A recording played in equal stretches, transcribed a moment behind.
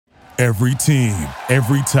Every team,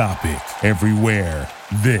 every topic, everywhere.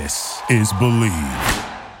 This is Believe.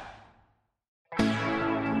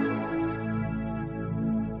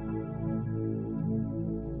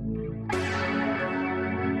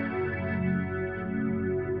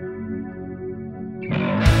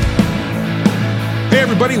 Hey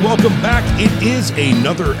everybody, welcome back. It is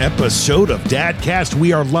another episode of Dadcast.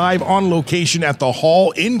 We are live on location at the Hall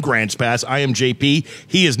in Grants Pass. I am JP.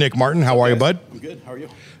 He is Nick Martin. How are you, bud? I'm good. How are you?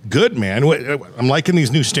 Good, man. I'm liking these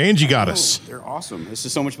new stands you got us. They're awesome. This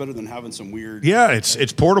is so much better than having some weird... Yeah,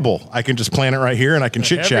 it's portable. I can just plant it right here and I can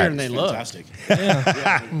chit chat. And they look Fantastic.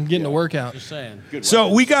 Yeah, I'm getting a workout. Just saying. Good So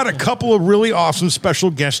weapons. we got a couple of really awesome special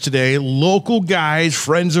guests today, local guys,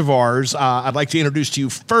 friends of ours. I'd like to introduce to you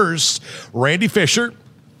first Randy Fisher.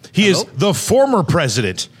 He is the former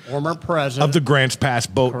president of the Grants Pass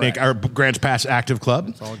Boatnik, or Grants Pass Active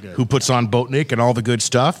Club, who puts on Boatnik and all the good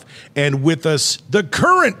stuff. And with us, the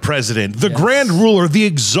current president, the grand ruler, the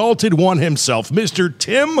exalted one himself, Mr.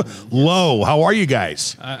 Tim Lowe. How are you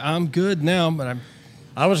guys? I'm good now, but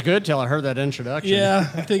I was good till I heard that introduction. I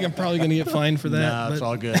think I'm probably going to get fined for that. No, it's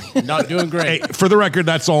all good. Not doing great. Hey, for the record,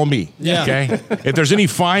 that's all me. Yeah. Okay. If there's any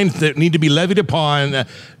fines that need to be levied upon,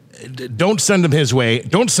 don't send them his way.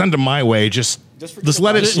 Don't send them my way. Just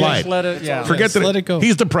let it slide. Just let it, yeah. Forget that let it go.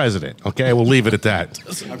 He's the president. Okay, we'll leave it at that.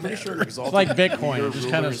 I'm pretty sure an exalted... It's like Bitcoin. It just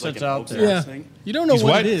kind of sits out there. Yeah. You don't know He's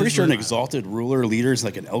what what? it is. Pretty sure an but- exalted ruler leader is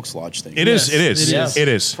like an Elks Lodge thing. It is. Yes, It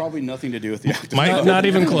is. Probably nothing to do with the active My- club. Not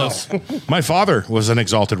even close. My father was an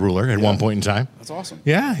exalted ruler at one point in time. That's awesome.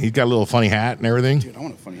 Yeah, he's got a little funny hat and everything. Dude, I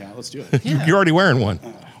want a funny hat. Let's do it. You're already wearing one.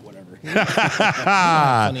 Whatever.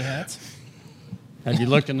 Funny hats. Have you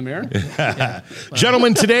looked in the mirror?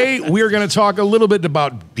 Gentlemen, today we are going to talk a little bit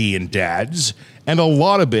about being dads and a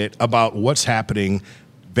lot of bit about what's happening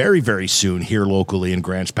very, very soon here locally in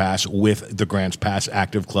Grants Pass with the Grants Pass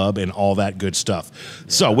Active Club and all that good stuff.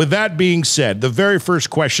 Yeah. So with that being said, the very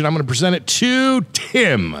first question, I'm going to present it to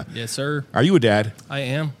Tim. Yes, sir. Are you a dad? I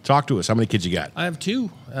am. Talk to us. How many kids you got? I have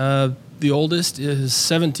two. The oldest is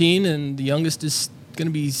 17, and the youngest is going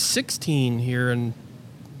to be 16 here in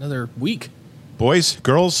another week. Boys?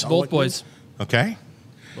 Girls? Both boys. Okay.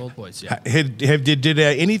 Both boys, yeah. Did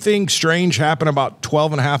anything strange happen about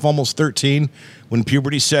 12 and a half, almost 13, when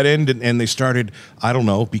puberty set in and they started, I don't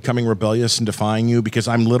know, becoming rebellious and defying you? Because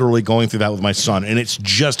I'm literally going through that with my son, and it's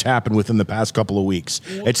just happened within the past couple of weeks.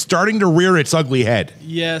 It's starting to rear its ugly head.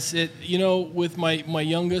 Yes, with my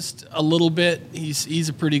youngest a little bit, he's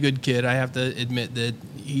a pretty good kid. I have to admit that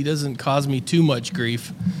he doesn't cause me too much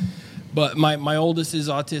grief. But my oldest is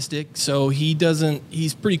autistic, so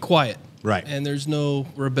he's pretty quiet. Right. And there's no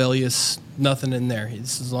rebellious nothing in there.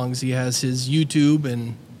 It's as long as he has his YouTube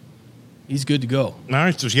and he's good to go. All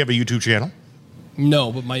right, does he have a YouTube channel?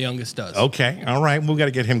 No, but my youngest does. Okay, all right, we've got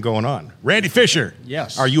to get him going on. Randy Fisher.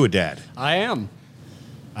 Yes. Are you a dad? I am.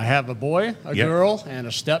 I have a boy, a girl, and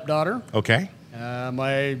a stepdaughter. Okay.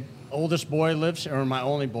 My oldest boy my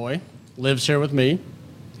only boy, lives here with me.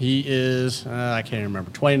 He is, I can't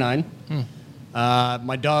remember, 29.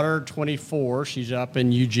 My daughter, 24, she's up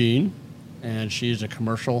in Eugene, and she's a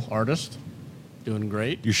commercial artist, doing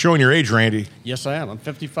great. You're showing your age, Randy. Yes, I am. I'm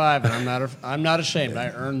 55, and I'm not ashamed. I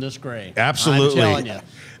earned this gray. Absolutely. I'm telling you.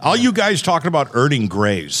 All you guys talking about earning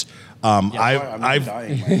grays. I've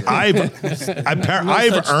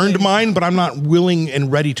earned mine, but I'm not willing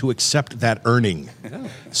and ready to accept that earning.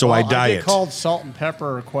 So I diet. I get called salt and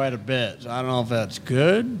pepper quite a bit. I don't know if that's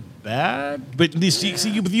good, bad. But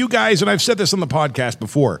see, with you guys, and I've said this on the podcast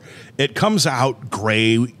before, it comes out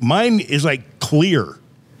gray. Mine is like clear.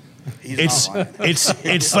 It's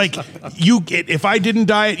like if I didn't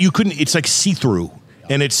dye it, you couldn't. It's like see-through,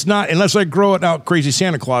 and it's not unless I grow it out crazy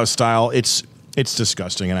Santa Claus style. It's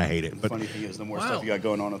disgusting, and I hate it. The But funny thing is, the more stuff you got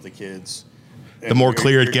going on with the kids, the more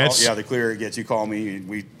clear it gets. Yeah, the clearer it gets. You call me, and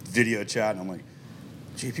we video chat, and I'm like,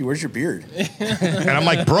 JP, where's your beard? And I'm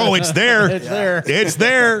like, bro, it's there. It's there. It's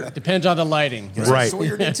there. Depends on the lighting. Right. So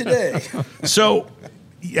you're in today. So,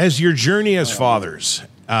 as your journey as fathers,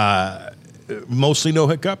 mostly no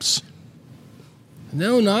hiccups?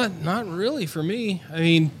 No, not really for me. I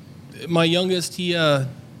mean, my youngest, he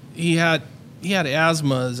had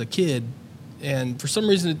asthma as a kid, and for some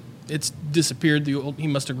reason it's disappeared. He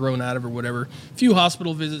must have grown out of it or whatever. A few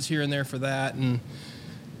hospital visits here and there for that, and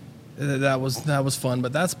that was fun.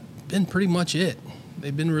 But that's been pretty much it.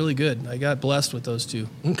 They've been really good. I got blessed with those two.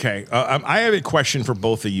 Okay. I have a question for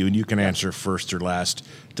both of you, and you can answer first or last.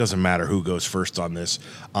 It doesn't matter who goes first on this.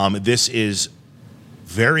 This is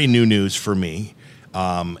very new news for me.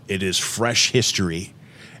 It is fresh history.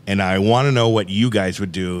 And I want to know what you guys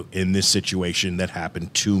would do in this situation that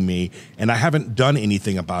happened to me. And I haven't done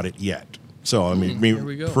anything about it yet. So, I mean, Here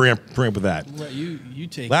we go. preempt with that. Let you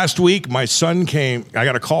take Last week, my son came. I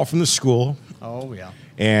got a call from the school. Oh, yeah.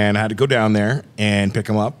 And I had to go down there and pick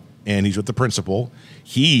him up. And he's with the principal.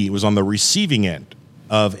 He was on the receiving end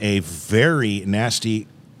of a very nasty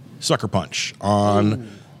sucker punch on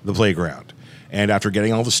the playground. And after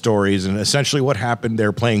getting all the stories, and essentially what happened,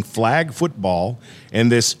 they're playing flag football, and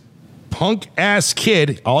this punk-ass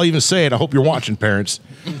kid, I'll even say it, I hope you're watching, parents,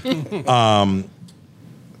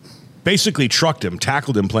 basically trucked him,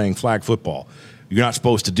 tackled him playing flag football. You're not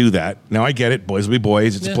supposed to do that. Now, I get it. Boys will be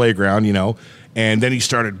boys. It's a playground, you know. And then he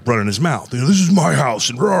started running his mouth. You know, this is my house.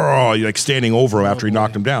 And rah, like standing over him after he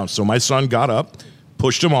knocked him down. So my son got up,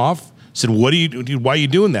 pushed him off, said, why are you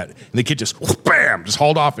doing that? And the kid just, bam, just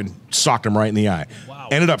hauled off and socked him right in the eye. Wow.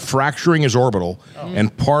 Ended up fracturing his orbital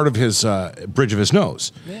and part of his bridge of his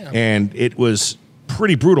nose. Yeah. And it was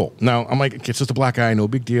pretty brutal. Now, I'm like, it's just a black eye, no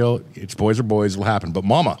big deal. It's boys are boys, it'll happen. But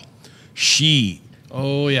Mama, she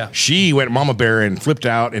went mama bear and flipped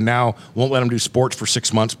out and now won't let him do sports for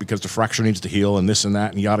 6 months because the fracture needs to heal and this and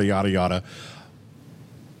that and yada, yada, yada.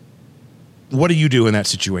 What do you do in that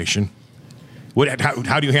situation?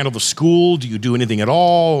 How do you handle the school? Do you do anything at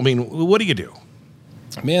all? I mean, what do you do?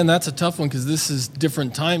 Man, that's a tough one because this is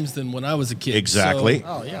different times than when I was a kid. Exactly. So,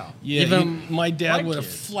 Oh, yeah. yeah, Even my dad my would have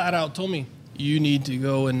kids. flat out told me, you need to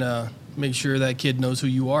go and make sure that kid knows who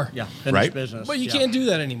you are. Yeah. Finish Right. business. But you yeah. can't do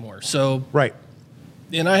that anymore. So, Right.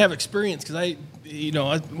 and I have experience because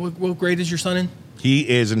what grade is your son in? He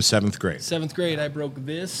is in 7th grade. 7th grade. I broke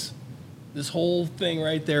this whole thing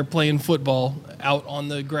right there playing football out on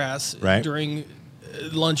the grass Right. during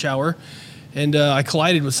lunch hour. And I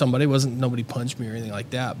collided with somebody. Nobody punched me or anything like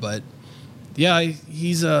that. But yeah,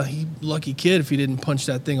 he's a lucky kid if he didn't punch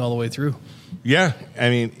that thing all the way through. Yeah. I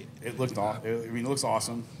mean, It looks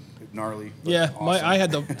awesome, gnarly. but Yeah, awesome. I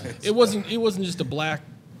had it wasn't just a black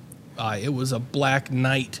eye. It was a black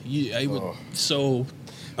night. So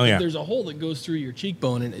Oh, yeah. there's a hole that goes through your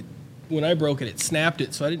cheekbone, and when I broke it, it snapped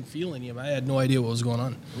it. So I didn't feel any of it. I had no idea what was going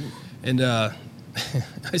on. And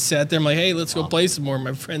I sat there. I'm like, hey, let's go play some more.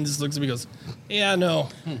 My friend just looks at me and goes, yeah, no,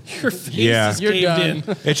 your face Yeah. is You're caved done. in.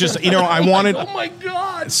 it's just, I wanted Oh my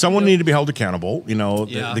God. someone needed to be held accountable.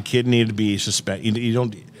 Yeah. The kid needed to be suspended. You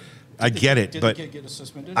don't. I get it, Did but the kid get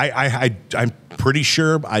suspended? I'm pretty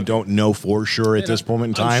sure. I don't know for sure at this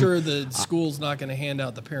moment in time. I'm sure the school's not going to hand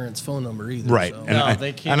out the parents' phone number either. Right. So. And, No,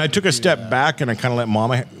 they can't and I took a do step that. back and I kind of let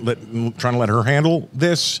Mama, trying to let her handle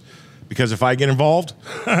this because if I get involved,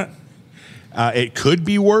 it could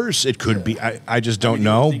be worse. It could be. I just don't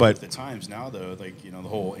know. But the times now, though, the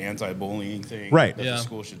whole anti-bullying thing, Right. That Yeah. the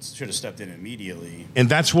school should have stepped in immediately. and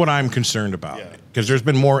that's what I'm concerned about Yeah. because there's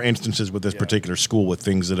been more instances with this particular school with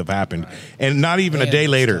things that have happened, and not even a Man, day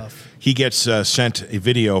it's later, tough. he gets sent a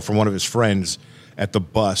video from one of his friends at the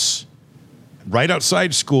bus right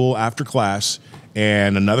outside school after class,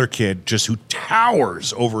 and another kid just who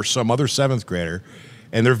towers over some other 7th grader,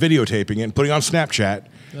 and they're videotaping it and putting on Snapchat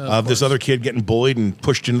of this other kid getting bullied and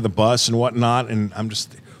pushed into the bus and whatnot, and I'm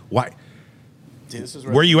just why. See, this is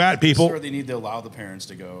Where you at, people? This is where they need to allow the parents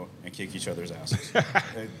to go and kick each other's asses.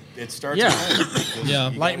 it starts. Yeah. at home, because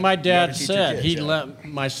Yeah. you Like gotta- my you gotta dad teach your said, kids, he'd yeah. let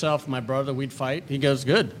myself, my brother, we'd fight. He goes,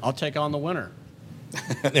 good, I'll take on the winner.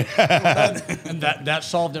 and that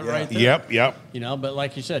solved it right there. Yep. But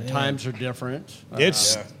like you said, times are different.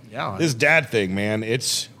 It's Yeah. this dad thing, man.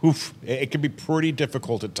 It's it can be pretty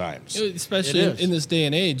difficult at times. Especially It is. in this day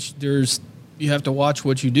and age, you have to watch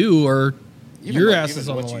what you do or Even your like- ass even is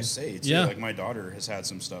on the what line. you say, too. Yeah. Like my daughter has had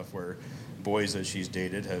some stuff where boys that she's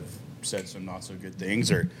dated have said some not so good things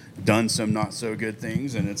or done some not so good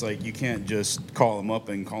things, and it's like you can't just call them up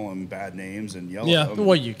and call them bad names and yell Yeah. at them.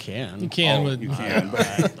 Well, you can. You can. Oh, with, you can,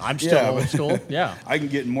 but I'm still Yeah, old but- school. Yeah. I can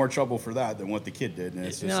get in more trouble for that than what the kid did, and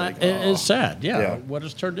it's just like, oh. It's sad. Yeah, Yeah. what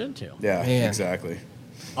it's turned into. Yeah, Man. exactly.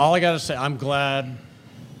 All I got to say, I'm glad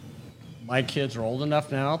my kids are old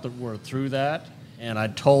enough now that we're through that. And I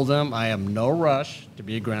told them I am no rush to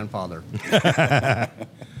be a grandfather.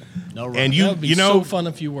 No rush. And that would be so fun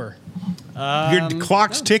if you were. your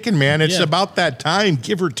clock's ticking, man. It's Yeah. about that time,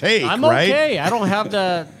 give or take, I'm right? okay. I don't have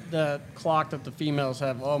the clock that the females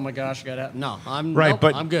have. Oh my gosh, I got to have. No, Right,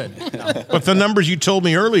 but- I'm good. No. But the numbers you told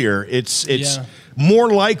me earlier, it's Yeah. more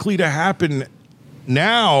likely to happen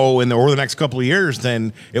now over the next couple of years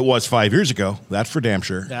than it was 5 years ago. That's for damn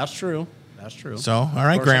sure. That's true. That's true. So, all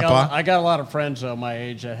right, Of course, Grandpa. I got a lot of friends though my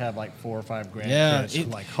age that have like 4 or 5 grandkids. Yeah, It's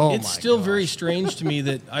it's still very strange to me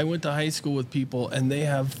that I went to high school with people and they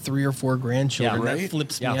have 3 or 4 grandchildren. Yeah, right? That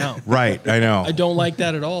flips me Yeah. out. Right, I know. I don't like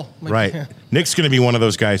that at all. I'm like, Right. Nick's going to be one of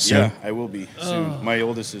those guys soon. Yeah, I will be soon. My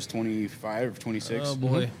oldest is 25 or 26. Oh,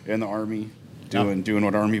 boy. In the Army, doing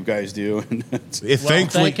what Army guys do. And If Well,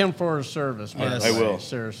 thankfully, thank him for his service. by Yes. the I way, will.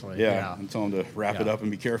 Seriously. yeah, I'm telling him to wrap it Yeah. up and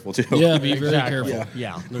be careful too. Yeah, be very Exactly. careful.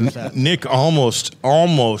 Yeah. There's that. Nick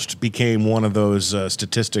almost became one of those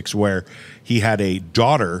statistics where he had a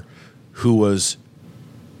daughter who was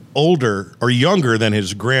older or younger than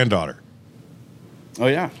his granddaughter. Oh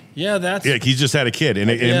yeah, Yeah, that's Yeah, he just had a kid, and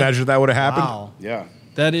Yeah. imagine if that would have happened. Wow. yeah,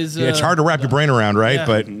 that is. Yeah, it's hard to wrap your brain around, right? yeah.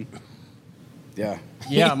 But yeah.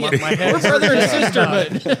 Yeah, my head. brother and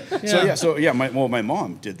sister, but So yeah. My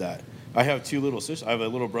mom did that. I have 2 little sisters. I have a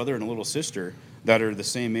little brother and a little sister that are the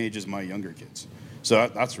same age as my younger kids. So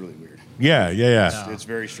that's really weird. yeah. It's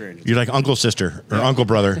very strange. You're like uncle sister or uncle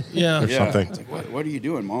brother Yeah. or yeah. something. It's like, what are you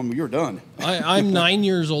doing, Mom? You're done. I'm 9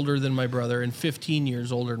 years older than my brother and 15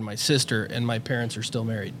 years older than my sister, and my parents are still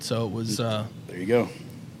married. So it was There you go.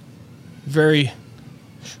 very.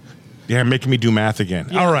 Yeah, making me do math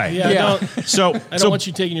again. All right. Yeah. Yeah. So I don't want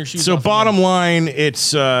you taking your shoes So off. bottom line,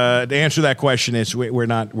 it's to answer that question is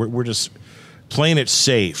we're just playing it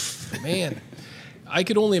safe. Man, I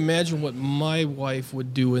could only imagine what my wife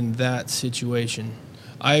would do in that situation.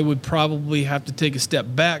 I would probably have to take a step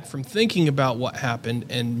back from thinking about what happened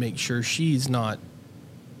and make sure she's not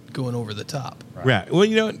going over the top. Yeah. Well,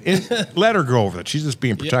 and let her go over that. She's just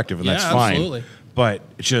being protective, and that's Yeah, fine. absolutely. But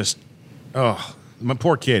it's just, my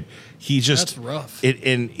poor kid. He's just That's rough.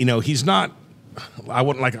 He's not. I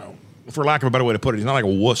wouldn't for lack of a better way to put it, he's not like a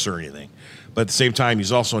wuss or anything. But at the same time,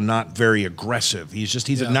 he's also not very aggressive. He's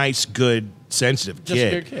Yeah. a nice, good, sensitive Just a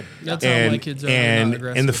kid. good kid. That's how my kids are. They're not And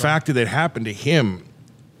aggressive the at all. fact that it happened to him,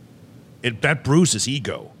 that bruised his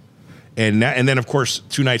ego. And then, of course,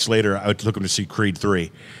 2 nights later, I took him to see Creed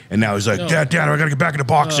 3. And now he's like, Dad, I got to get back into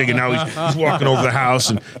boxing. And now he's walking over the house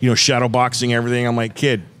and, shadow boxing everything. I'm like,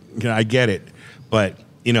 kid, I get it. But,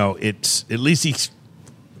 it's at least he's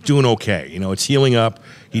doing okay. It's healing up.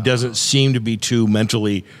 He doesn't seem to be too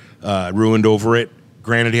mentally ruined over it.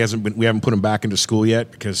 Granted, we haven't put him back into school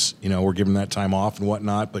yet because, we're giving that time off and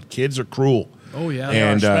whatnot. But kids are cruel. Oh, yeah.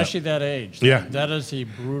 And, especially that age. yeah. That is a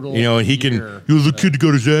brutal. And he can. year. He was a kid to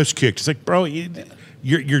got his ass kicked. It's like, bro,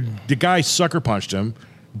 the guy sucker punched him,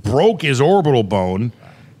 broke his orbital bone,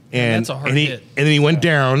 and That's a hard hit. And then he went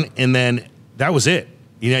down, and then that was it.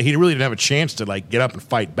 He really didn't have a chance to get up and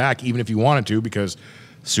fight back, even if he wanted to, because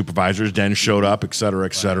supervisors then showed up, et cetera,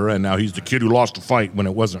 and now he's the kid who lost the fight when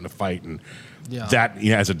it wasn't a fight, and Yeah. that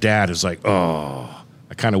as a dad is like, oh,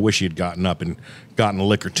 I kind of wish he had gotten up and gotten a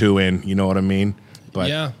lick or 2 in. You know what I mean? But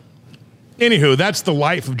Yeah. anywho, that's the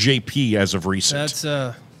life of JP as of recent. That's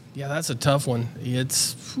a tough one.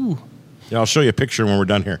 It's whew. Yeah, I'll show you a picture when we're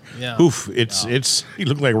done here. Yeah. Oof, it's he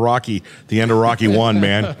looked like Rocky, the end of Rocky 1,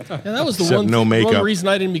 man. Yeah, that was the Except one. no one makeup. reason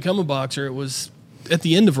I didn't become a boxer. It was at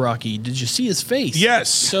the end of Rocky. Did you see his face? Yes.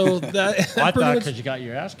 So that I pretty thought much- because you got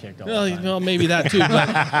your ass kicked all well, the time. well, maybe that too.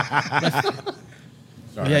 But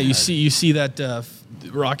Sorry, yeah, you I- see that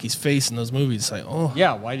Rocky's face in those movies. It's like, oh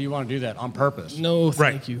Yeah, why do you want to do that on purpose? no, thank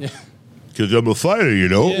Right. you. Because I'm a fighter,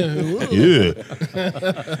 Yeah.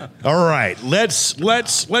 Yeah. All right, let's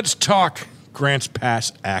talk Grants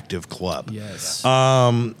Pass Active Club. Yes.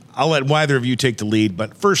 I'll let either of you take the lead,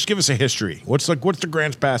 but first, give us a history. What's the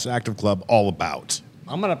Grants Pass Active Club all about?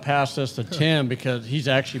 I'm going to pass this to Tim because he's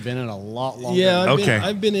actually been in a lot longer. Yeah, Okay.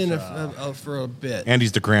 I've been in for a bit. And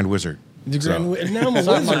he's the Grand Wizard. The Grand, now I'm a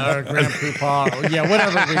Something wizard. like Grand Poopah. Yeah,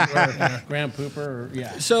 whatever we were. Grand Pooper. Or,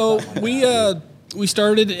 yeah. So we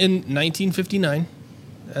started in 1959.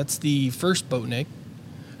 That's the first boat, Nick.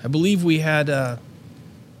 I believe we had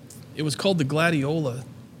it was called the Gladiola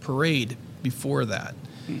Parade before that.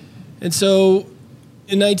 And so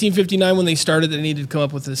in 1959 when they started, they needed to come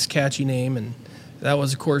up with this catchy name, and that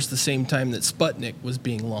was, of course, the same time that Sputnik was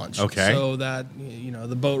being launched. Okay. So that,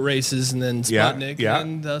 the boat races and then Yeah, Sputnik, yeah.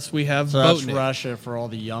 and thus we have So that's Boatnik. Russia for all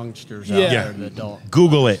the youngsters Yeah. out Yeah. there that don't.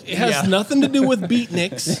 Google it. It has Yeah. nothing to do with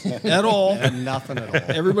beatniks at all. Nothing at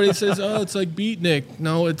all. Everybody says, "Oh, it's like Beatnik."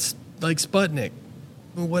 No, it's like Sputnik.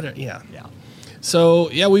 Well, what? Yeah. Yeah. So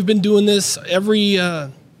yeah, we've been doing this every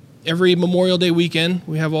Memorial Day weekend.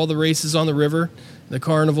 We have all the races on the river, the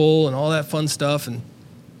carnival, and all that fun stuff, and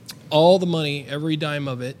all the money, every dime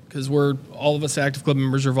of it, because all of us Active Club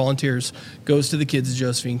members are volunteers, goes to the kids of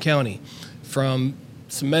Josephine County, from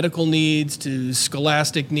some medical needs to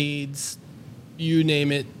scholastic needs, you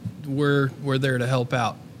name it. We're there to help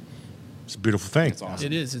out. It's a beautiful thing. It's awesome.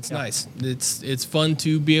 It is. It's nice. It's fun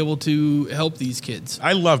to be able to help these kids.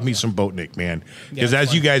 I love me some Boatnik, man. Because Yeah, as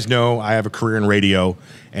it's you fun. guys know, I have a career in radio,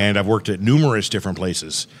 and I've worked at numerous different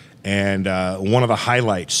places. And one of the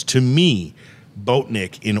highlights to me,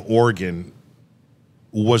 Boatnik in Oregon,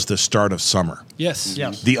 was the start of summer. Yes.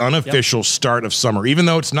 Yes. The unofficial start of summer, even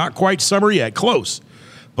though it's not quite summer yet, close.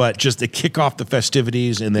 But just to kick off the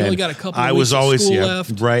festivities, and then only got a couple of I was weeks of always school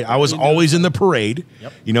left. right. I was always in the parade,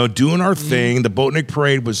 doing our Mm-hmm. thing. The Boatnik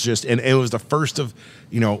parade was just, and it was the first of,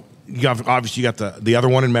 obviously you got the other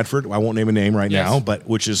one in Medford. I won't name a name right Yes. now, but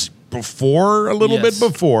which is before a little Yes.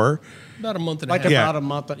 bit before. About a month and a Like half. Yeah. about a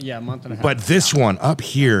month and a half. But this one up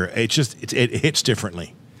here, it hits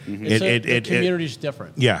differently. The community's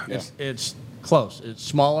different. Yeah. It's close. It's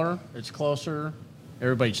smaller. It's closer.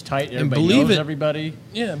 Everybody's tight. Everybody believe knows it- everybody.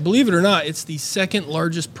 Yeah, believe it or not, it's the second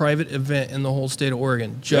largest private event in the whole state of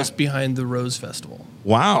Oregon, just behind the Rose Festival.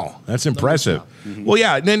 Wow, that's impressive. Well,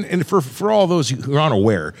 yeah, and for all those who are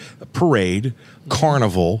unaware, a parade,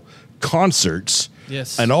 carnival, concerts,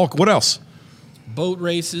 Yes. and all. What else? Boat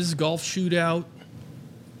races, golf shootout.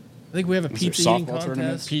 I think we have a there pizza eating softball tournament?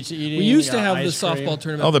 contest. Pizza eating, We used to got have the ice cream. softball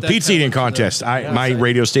tournament. Oh, the but that pizza kinda eating went to the- contest. My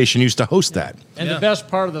radio station used to host that. And Yeah. the best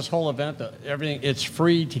part of this whole event, it's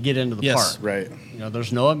free to get into the Yes. park. Right.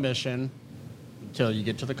 There's no admission until you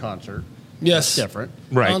get to the concert. Yes. That's different.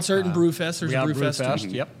 Right. Concert and Brewfest. There's We a have Brewfest.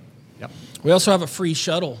 Brewfest. Yep. We also have a free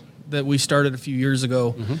shuttle that we started a few years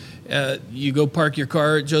ago. You go park your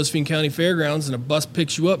car at Josephine County Fairgrounds, and a bus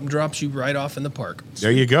picks you up and drops you right off in the park. There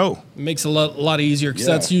you go. It makes it a lot easier because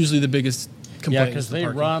Yeah. that's usually the biggest Yeah, complaint. because is the they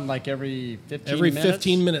parking. run like every 15 Every minutes.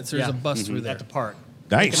 15 minutes, there's Yeah. a bus through there. At the park.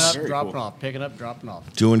 Nice. Picking up, Very dropping cool. off. Picking up, dropping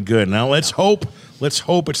off. Doing good. Now let's hope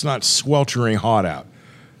it's not sweltering hot out,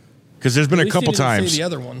 because there's been At a least couple you didn't say times. the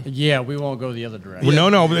other one. Yeah, we won't go the other direction. Well,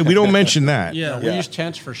 no, we don't mention that. Yeah. We use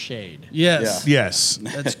tents for shade. Yes. Yes.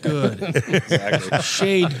 That's good. Exactly.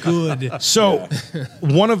 Shade good. So,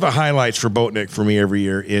 one of the highlights for Boatnik for me every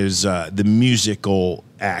year is the musical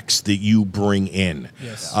acts that you bring in.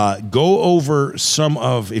 Yes. Go over some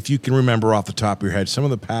of, if you can remember off the top of your head, some of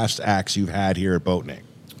the past acts you've had here at Boatnik.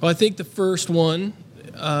 Well, I think the first one,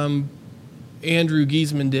 Andrew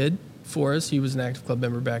Giesman did for us. He was an active club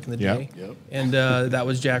member back in the Yep. day. Yep. And that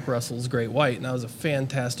was Jack Russell's Great White. And that was a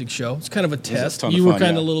fantastic show. It's kind of a test. ton of You were fun,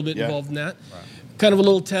 kind of yeah. a little bit Yeah. involved in that. Kind of a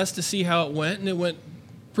little test to see how it went, and it went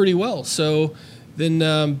pretty well. So then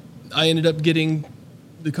I ended up getting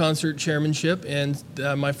the concert chairmanship, and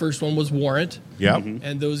my first one was Warrant. Yep.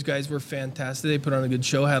 And those guys were fantastic. They put on a good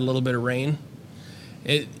show, had a little bit of rain.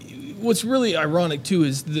 What's really ironic, too,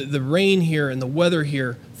 is the rain here and the weather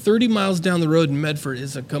here, 30 miles down the road in Medford,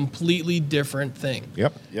 is a completely different thing.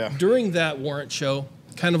 Yep. Yeah. During that Warrant show,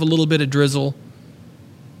 kind of a little bit of drizzle.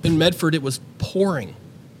 In Medford, it was pouring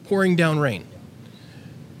down rain.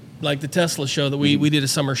 Like the Tesla show that we did a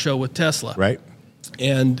summer show with Tesla. Right?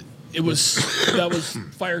 And that was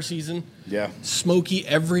fire season. Yeah. Smoky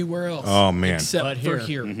everywhere else. Oh, man. Except But for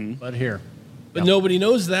here. here. But here. But nobody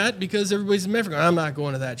knows that because everybody's in Medford going, I'm not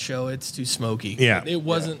going to that show. It's too smoky. Yeah. It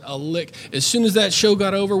wasn't a lick. As soon as that show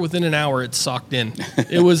got over, within an hour, it socked in.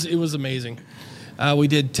 It was amazing. We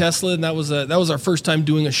did Tesla, and that was our first time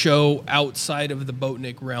doing a show outside of the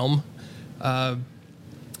Boatnik realm.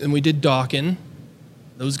 And we did Dawkin.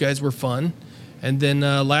 Those guys were fun. And then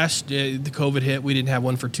last the COVID hit. We didn't have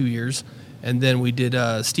one for 2 years. And then we did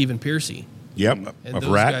Stephen Piercy. Yep. And Of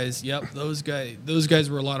those Rat. guys, those guys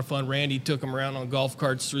were a lot of fun. Randy took them around on golf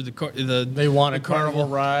carts through the They want a the carnival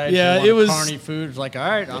ride. Yeah, they want it was- carny food. It's like, all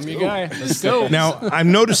right, I'm your guy. Let's go. Now,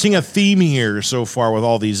 I'm noticing a theme here so far with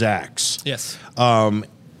all these acts. Yes.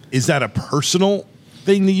 Is that a personal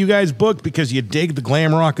thing that you guys booked because you dig the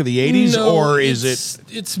glam rock of the 80s, No, or is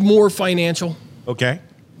it's more financial. okay?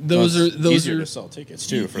 Those Well, it's are easier to sell tickets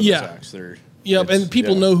too for Yeah. those acts. Yep, and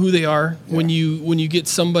people know who they are. When Yeah. you get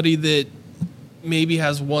somebody that maybe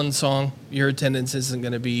has one song, your attendance isn't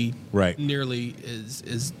going to be Right. nearly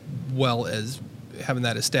as well as having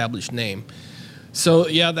that established name. So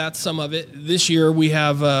yeah, that's some of it. This year we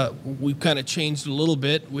have we've kind of changed a little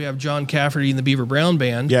bit. We have John Cafferty and the Beaver Brown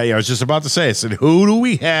Band. Yeah, I was just about to say. I said, who do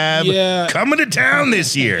we have Yeah. coming to town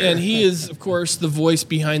this year? And he is, of course, the voice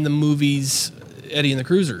behind the movies Eddie and the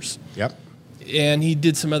Cruisers. Yep. And he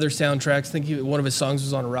did some other soundtracks. I think one of his songs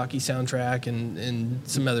was on a Rocky soundtrack and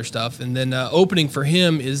some other stuff. And then opening for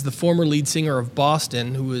him is the former lead singer of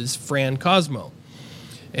Boston, who is Fran Cosmo.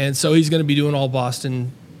 And so he's going to be doing all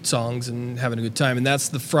Boston songs and having a good time. And that's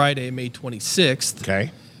the Friday, May 26th.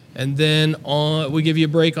 Okay. And then we give you a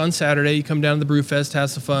break on Saturday. You come down to the Brewfest,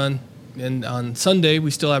 have some fun. And on Sunday,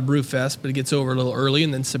 we still have Brewfest, but it gets over a little early,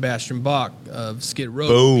 and then Sebastian Bach of Skid Row.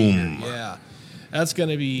 Boom. Yeah. That's going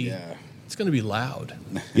to be it's going to be loud.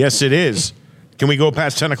 Yes, it is. Can we go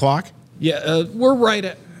past 10 o'clock? Yeah, we're right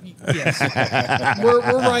at we're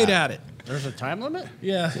right at it. There's a time limit?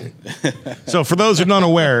 Yeah. So for those who are not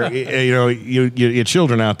aware, you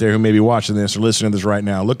children out there who may be watching this or listening to this right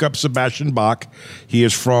now, look up Sebastian Bach. He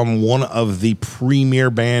is from one of the premier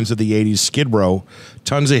bands of the 80s, Skid Row.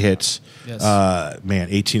 Tons of hits. Yes.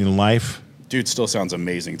 18 in Life. Dude still sounds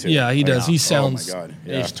amazing too. Yeah, he does. He sounds. Oh my god.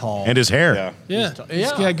 Yeah. He's tall. And his hair. Yeah. Yeah. Yeah.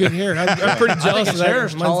 He's got good hair. I'm pretty jealous of his that. hair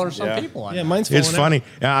is taller than Mine's- some yeah. people. I Yeah, know. mine's falling It's out. funny.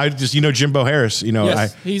 I just, Jimbo Harris,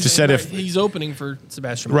 Yes, I just said if, he's opening for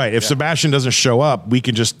Sebastian. right, if Sebastian doesn't show up, we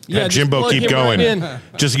can just Yeah, have just Jimbo plug keep him going. right in.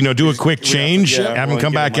 Just, do a quick change, Yeah, have him well,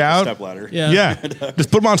 come get back like a out. stepladder. Yeah. Yeah.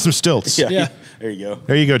 Just put him on some stilts. Yeah. There you go.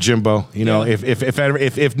 There you go, Jimbo. Yeah.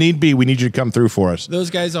 If need be, we need you to come through for us. Those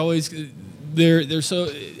guys always. They're so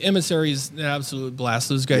Emissary is an absolute blast.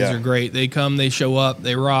 Those guys Yeah. are great. They come, they show up,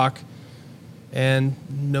 they rock, and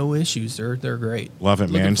no issues. They're great. Love it,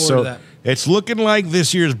 Looking man. forward So to that. it's looking like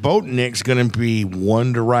this year's Boat Nick's going to be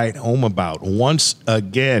one to write home about once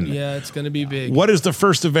again. Yeah, it's going to be big. What is the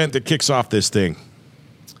first event that kicks off this thing?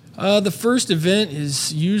 The first event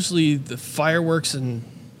is usually the fireworks, and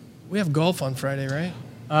we have golf on Friday, right?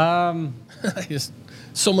 Just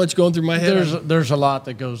so much going through my head. There's a lot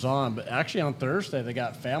that goes on, but actually on Thursday they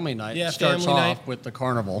got family night. Yeah, It starts family off night. with the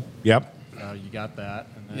carnival. Yep. You got that.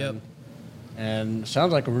 And Yep. And it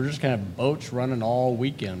sounds like we're just gonna have boats running all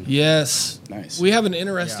weekend. Yes. Nice. We have an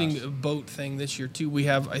interesting Yes. boat thing this year too. We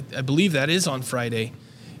have, I believe that is on Friday.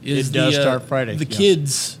 It does start Friday, The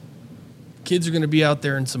yes. kids are going to be out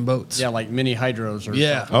there in some boats. Yeah, like mini hydros or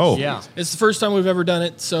Yeah. something. Oh. Yeah. It's the first time we've ever done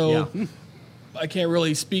it, so Yeah. I can't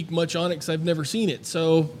really speak much on it because I've never seen it.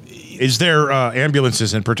 So Is there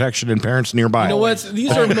ambulances and protection and parents nearby? you know what? These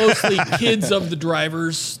are mostly kids of the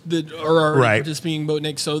drivers that are already Right. participating in boat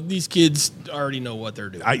Nick. So these kids already know what they're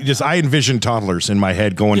doing. I envision toddlers in my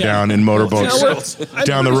head going Yeah. down in motorboats I'm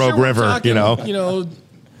down the pretty Rogue we're River, talking,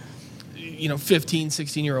 15,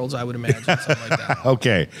 16-year-olds, I would imagine, something like that.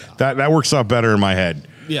 Okay, that works out better in my head.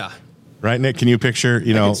 Yeah. Right, Nick? Can you picture,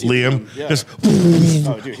 can see Liam? them, yeah. Just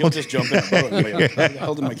Oh, dude, he'll just jump in a boat and be like, "Where the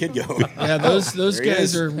hell did my kid go?" Yeah, those There he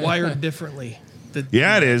guys is. are wired differently.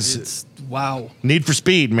 Yeah, it is. It's wow. need for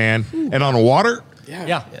speed, man. And on the water? Yeah.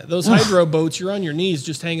 Yeah, those hydro boats, you're on your knees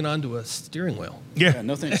just hanging onto a steering wheel. Yeah, Yeah.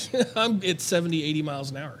 no thanks. It's 70, 80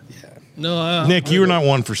 miles an hour. Yeah. No, Nick, you are not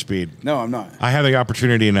one for speed. No, I'm not. I had the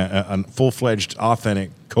opportunity in a full-fledged,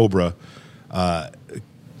 authentic Cobra,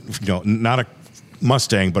 not a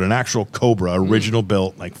Mustang, but an actual Cobra, original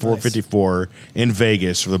built, like 454 in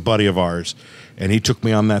Vegas with a buddy of ours. And he took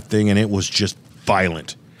me on that thing, and it was just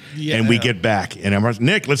violent. Yeah. And we get back, and I'm like,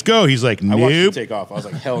 Nick, let's go. He's like, I watched him nope. take off. I was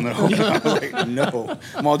like, hell no. I was like, no.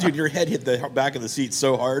 I'm all, dude, your head hit the back of the seat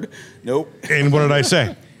so hard. Nope. And what did I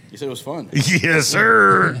say? You said it was fun. Yes,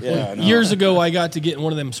 sir. Yeah. No. years ago, I got to get in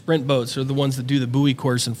one of them sprint boats, or the ones that do the buoy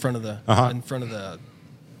course in front of the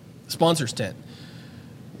sponsors tent.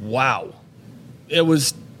 Wow, it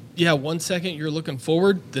was. Yeah, 1 second you're looking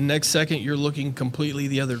forward, the next second you're looking completely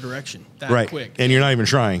the other direction. That Right. quick. And you're not even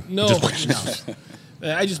trying. No, Just- no.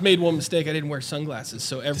 I just made one mistake. I didn't wear sunglasses,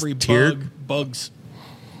 so every tiered? bugs.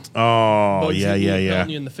 Oh, Bugs yeah, eating yeah, you, yeah. pelting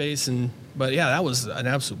you in the face, but yeah, that was an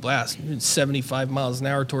absolute blast. 75 miles an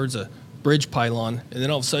hour towards a bridge pylon, and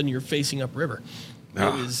then all of a sudden you're facing upriver. It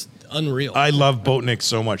was unreal. I love Boatnik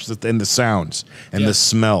so much, and the sounds and Yeah, the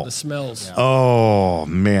smell. the smells. Oh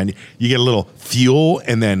man, you get a little fuel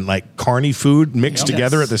and then like carny food mixed Yes.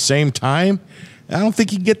 together at the same time. I don't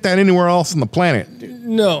think you get that anywhere else on the planet.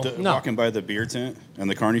 No, Walking by the beer tent and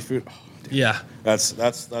the carny food. Oh, dude, yeah. that's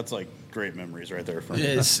like great memories right there for me.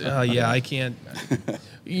 It's, yeah, I can't.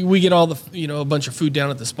 We get all the, a bunch of food down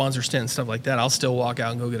at the sponsors tent and stuff like that. I'll still walk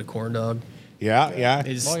out and go get a corn dog. Yeah.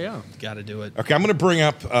 Oh, yeah. Got to do it. Okay, I'm going to bring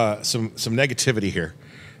up some negativity here.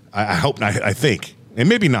 I hope not. I think, and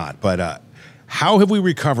maybe not. But how have we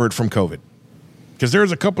recovered from COVID? Because there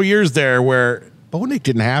was a couple years there where Boatnik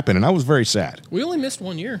didn't happen, and I was very sad. We only missed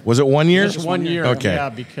 1 year. Was it 1 year? Just 1 year. Okay. Yeah,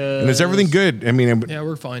 because. And is everything good? I mean, Yeah,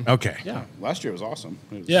 we're fine. okay. Yeah. Last year was awesome.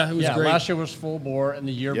 Yeah, it was Yeah, great. last year was full bore, and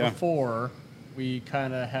the year Yeah. before, we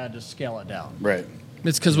kind of had to scale it down. Right.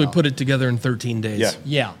 It's because we put it together in 13 days. Yeah.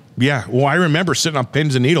 Yeah. Yeah. Well, I remember sitting on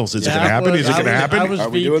pins and needles. Is it going to happen? Is it going to happen? I was Are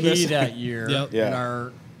we doing VP this? that year, Yep. Yeah. and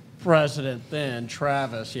our president then,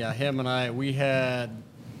 Travis, him and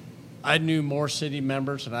I knew more city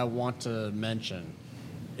members than I want to mention.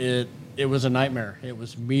 It was a nightmare. It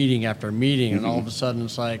was meeting after meeting, and all of a sudden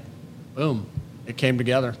it's like, boom, it came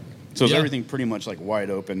together. So is everything pretty much like wide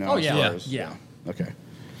open now? Oh, yeah. As far as, Yeah. Okay.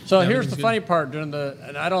 So here's Everything's the good. funny part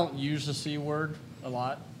and I don't use the C word a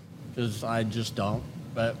lot because I just don't.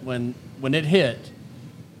 But when it hit,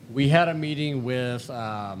 we had a meeting with,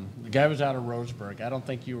 the guy was out of Roseburg. I don't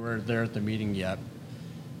think you were there at the meeting yet.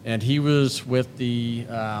 And he was with the,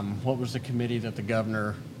 what was the committee that the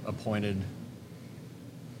governor appointed?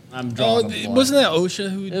 I'm drawing a blank. Wasn't that OSHA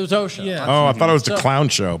who? It was OSHA. Yeah. Oh, I thought it was the So- clown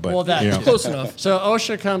show, but Well, that you know. too. Close enough. So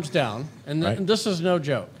OSHA comes down, and, Right. and this is no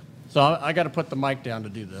joke. So I got to put the mic down to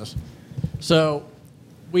do this. So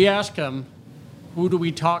we asked him, who do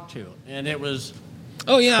we talk to? And it was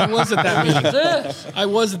Oh yeah, I was at that meeting. this. I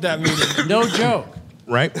was at that meeting. No joke.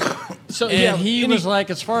 Right? So And yeah, he was like,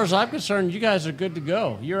 as far as I'm concerned, you guys are good to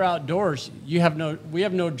go. You're outdoors. We have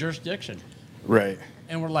no jurisdiction. Right.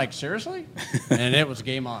 And we're like, seriously? And it was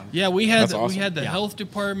game on. yeah, we had That's awesome. we had the Yeah. health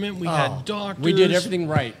department, we Oh, had doctors. We did everything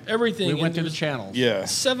right. Everything. We and went there through the was channels. Yeah.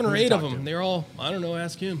 7 or We 8 of talked to them. him. They're all, I don't know,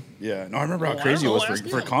 ask him. Yeah. No, I remember how Well, I crazy it don't was know, ask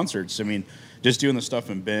for him. concerts. I mean, just doing the stuff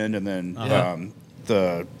in Bend and then Uh-huh.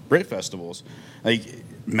 the Brit festivals. Like,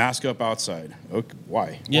 mask up outside. Okay,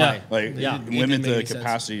 why? Yeah. Like, Yeah. It limit didn't make the any sense.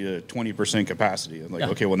 capacity to 20% capacity. Like, Yeah.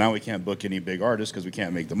 okay, well, now we can't book any big artists because we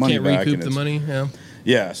can't make the money Can't back. recoup and the it's- money. Yeah.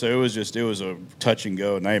 Yeah, so it was a touch and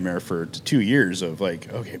go nightmare for 2 years of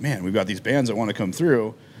like, okay, man, we've got these bands that want to come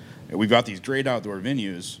through. And we've got these great outdoor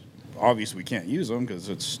venues. Obviously, we can't use them because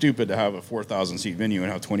it's stupid to have a 4,000 seat venue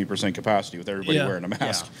and have 20% capacity with everybody Yeah. wearing a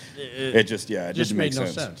mask. Yeah. It just just didn't made make no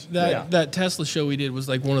sense. That Tesla show we did was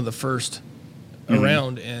like one of the first Mm-hmm.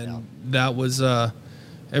 around, and that was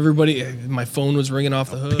everybody. My phone was ringing off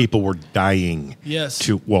the hook. People were dying Yes.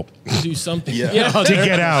 to, well, do something. Yeah. to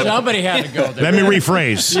get out. Somebody had to go there. Let me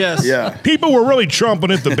rephrase. Yes. Yeah. People were really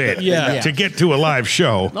chomping at the bit Yeah. to get to a live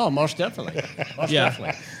show. No, most definitely. Most Yeah.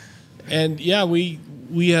 definitely. And yeah, we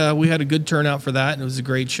had a good turnout for that, and it was a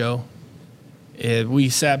great show. We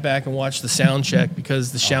sat back and watched the sound check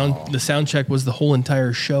because the sound check was the whole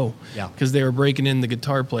entire show. Yeah. Because they were breaking in the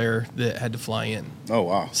guitar player that had to fly in. Oh,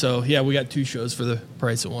 wow. So yeah, we got 2 shows for the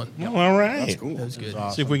price of one. Oh, all right. That's cool. That was good.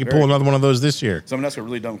 See if we can pull another one of those this year. So I'm gonna ask a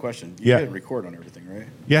really dumb question. You Yeah. hit record on everything, right?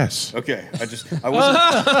 Yes. Okay. I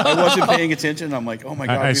wasn't paying attention. I'm like, oh my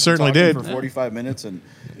God. I we've been certainly talking did. For 45 minutes and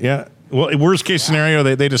Yeah. Well, worst case scenario,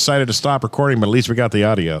 they decided to stop recording, but at least we got the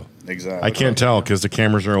audio. exactly. I can't tell because the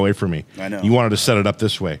cameras are away from me. I know. You wanted to set it up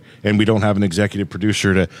this way, and we don't have an executive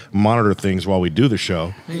producer to monitor things while we do the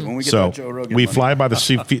show. When we get So that Joe Rogan we money, fly by the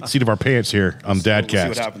seat of our pants here on we'll see what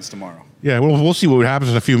Dadcast. happens tomorrow. Yeah, we'll see what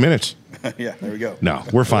happens in a few minutes. Yeah, there we go. No,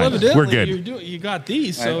 we're fine. Well, evidently, We're good. you got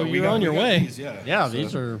these, I- so we you're got- on we your got way. these, yeah. Yeah, So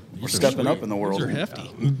these are we're stepping up in the world. These are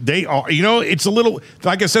hefty. They are, it's a little,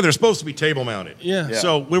 like I said, they're supposed to be table mounted. Yeah. Yeah.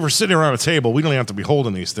 So we were sitting around a table. We don't even have to be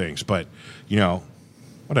holding these things, but,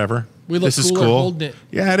 whatever. We look this is cooler cool. holding it.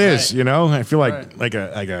 Yeah, it is. Right. I feel like Right. like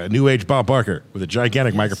a new age Bob Barker with a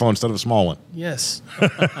gigantic microphone instead of a small one. Yes.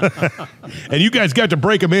 And you guys got to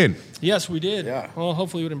break them in. Yes, we did. Yeah. Well,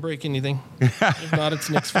 hopefully we didn't break anything. If not, it's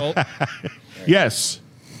Nick's fault. Yes.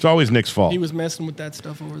 It's always Nick's fault. He was messing with that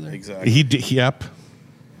stuff over there. Exactly. Yep.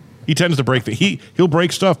 He tends to break he'll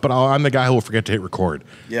break stuff, but I'm the guy who will forget to hit record.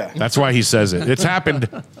 Yeah. That's why he says it. It's happened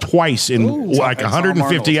twice in like It's Tom 150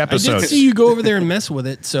 Arnold. I did I episodes. did see you go over there and mess with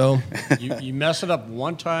it, so you mess it up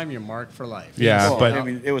one time, you're marked for life. Yeah, Well, but I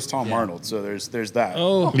mean, it was Tom Arnold, so there's that.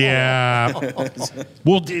 oh yeah.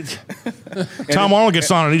 Well, Tom Arnold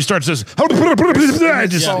gets on and he starts this. I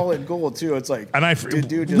It's just- solid gold too. It's like, And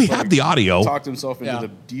dude we have the audio. Talked himself into Yeah. the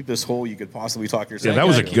deepest hole you could possibly talk yourself. Yeah, that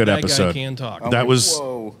was a into. good that episode. guy can talk. I'm that like, was-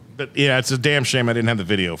 Whoa. But yeah, it's a damn shame I didn't have the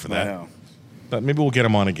video for I that. know. But maybe we'll get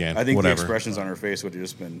him on again. I think Whatever. the expressions on her face would have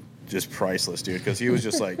just been just priceless, dude. Because he was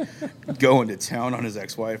just like going to town on his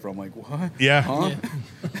ex-wife. I'm like, what? Yeah. Huh?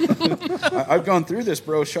 I've gone through this,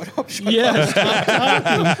 bro. Shut up. Shut up. Yeah,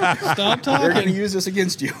 stop They're going to talking. use this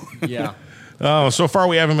against you. Yeah. Oh, so far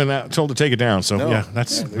we haven't been told to take it down. So No. yeah,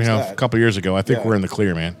 that's Yeah, there's a that. couple years ago. I think Yeah. we're in the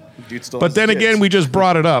clear, man. Dude still But has then his again, kids. we just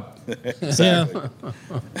brought it up. Yeah,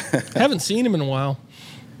 haven't seen him in a while.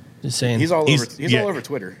 Just saying. He's all He's- over. He's yeah. all over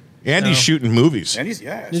Twitter, And he's No. shooting movies. and he's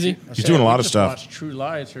Is he? He's doing a lot We of just stuff. Watched True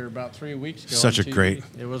Lies here about 3 weeks ago. Such on a TV. great-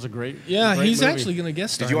 It was a great. Yeah, great he's movie. actually going to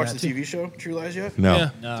guest star. Did you in watch that the too. TV show True Lies yet? No. Yeah.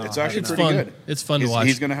 No, It's actually It's pretty fun. good. It's fun to watch.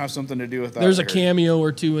 He's going to have something to do with that. There's I a heard. cameo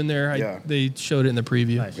or two in there. Yeah. They showed it in the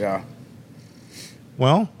preview. Nice. Yeah.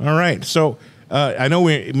 Well, all right. So I know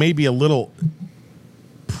it may be a little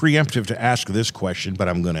preemptive to ask this question, but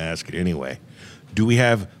I'm going to ask it anyway. Do we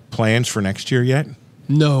have plans for next year yet?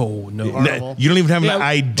 No. Carnival. You don't even have Yeah, an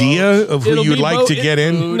idea of who It'll you'd be like to get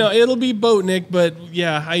in? No, it'll be Boatnik, but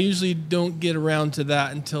yeah, I usually don't get around to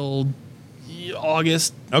that until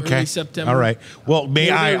August, Okay. early September. All right. Well, may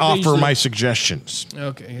I They offer usually- my suggestions?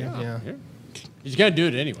 Okay, yeah. He's gonna do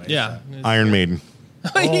it anyway. Yeah. Iron Maiden.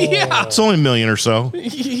 Yeah. It's only $1 million or so,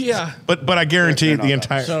 Yeah. but I guarantee They're not the that.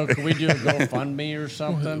 entire. So can we do a GoFundMe or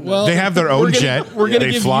something? Well, They have their own we're gonna- jet. We're going to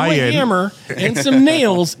They give fly you a in. hammer and some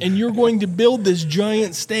nails, and you're going to build this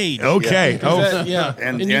giant stage. Okay. Yeah. Oh, Yeah.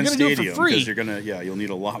 And you're going to do it stadium for free. because you're gonna you'll need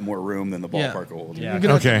a lot more room than the Yeah. ballpark will hold. yeah, You're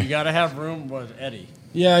gonna- Okay. You gotta have room with Eddie.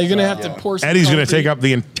 Yeah, you're going to have to Yeah. pour some Eddie's going to concrete. take up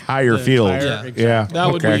the entire The field. entire- Yeah.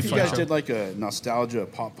 That would okay. be You fun. guys show. did like a nostalgia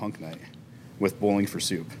pop punk night with Bowling for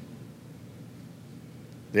Soup.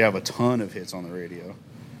 They have a ton of hits on the radio.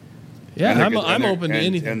 Yeah, And they're I'm, good- I'm and they're- open to and-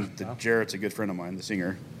 anything. And Jarrett's a good friend of mine, the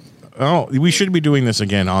singer. Oh, we should be doing this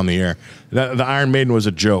again on the air. The Iron Maiden was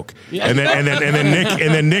a joke, Yeah. and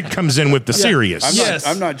then Nick comes in with the serious. Yes.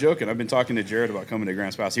 I'm not joking. I've been talking to Jarrett about coming to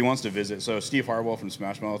Grants Pass. He wants to visit. So Steve Harwell from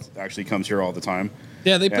Smash Mouth actually comes here all the time.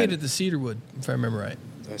 Yeah, they played And- at the Cedarwood, if I remember right.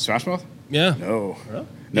 Smash Mouth? Yeah. No. Really?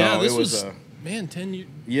 No, yeah, this it was. man, 10 years.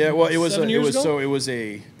 Yeah, well, it was. 7 It years was ago? so. It was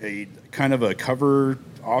a kind of a cover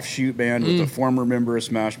offshoot band with a former member of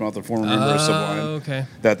Smash Mouth, a former member of Sublime. Okay.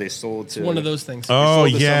 That they sold to One of those things. Oh,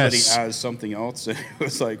 sold to yes. somebody as something else, and it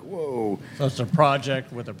was like, whoa. So it's a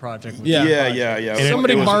project with a project. With Yeah. a Yeah, project. yeah, yeah. And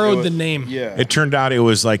Somebody It was- borrowed it was- the name. Yeah. It turned out it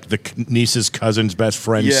was like the niece's cousin's best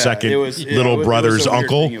friend's Yeah, second it was- yeah, little it was- it was brother's a weird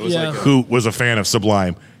uncle, thing. It was Yeah. like a- who was a fan of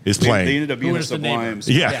Sublime, is They playing. ended up being Who a was the neighbor?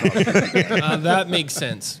 Sublime. Yeah. That makes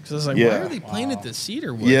sense. Because I was like, why Yeah. are they playing at the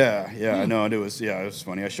Cedarwood? Yeah, no, and it was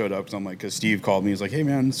funny. I showed up because I'm like, because Steve called me. He's like, hey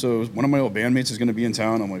man, so one of my old bandmates is going to be in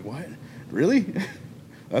town. I'm like, what? Really?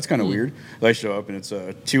 That's kind of weird. I show up and it's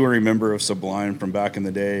a touring member of Sublime from back in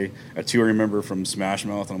the day, a touring member from Smash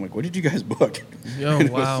Mouth, and I'm like, what did you guys book? Oh, And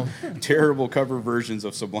it was wow. terrible cover versions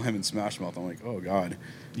of Sublime and Smash Mouth. I'm like, oh god,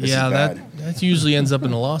 this Yeah, is bad. that usually ends up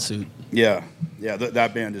in a lawsuit. Yeah,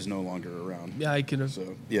 that band is no longer around. Yeah, I could have.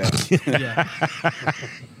 So yeah, Yeah.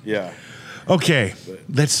 yeah. Okay,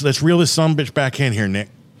 let's reel this sumbitch back in here, Nick.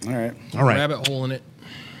 All right, All right, Rabbit hole in it.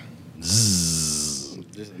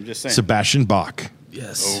 I'm just saying. Sebastian Bach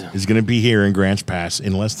Yes. is going to be here in Grants Pass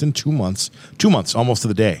in less than 2 months. 2 months, almost to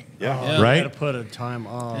the day. Yeah. Yeah. Right? Gotta put a time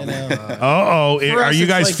on. Oh, For are us, you it's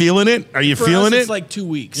guys like- feeling it? Are you For feeling us, it? It's like 2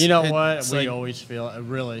 weeks. You know It- what? it's We like- always feel it.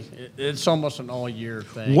 Really. It's almost an all year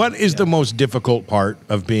thing. What is the most difficult part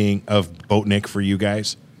of being of Boatnik for you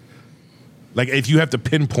guys? Like, if you have to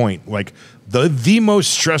pinpoint, like the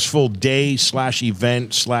most stressful day /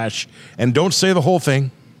 event / and don't say the whole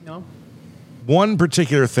thing. No. One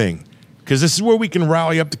particular thing, because this is where we can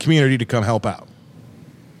rally up the community to come help out.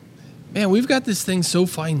 Man, we've got this thing so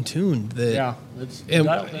fine tuned that Yeah. It's and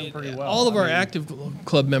dialed in pretty well. all of I our mean, active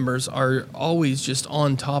club members are always just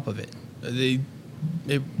on top of it. I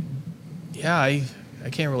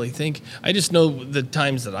can't really think. I just know the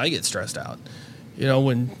times that I get stressed out. You know,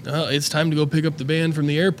 when it's time to go pick up the band from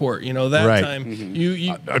the airport. You know, that Right. time.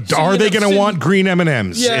 You so Are you they end up going to sitting- want green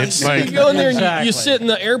M&Ms? Yeah, It's so like you go in there and you Exactly. sit in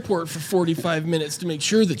the airport for 45 minutes to make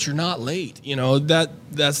sure that you're not late. You know,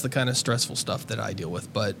 that's the kind of stressful stuff that I deal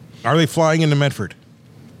with. But Are they flying into Medford?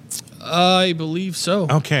 I believe so.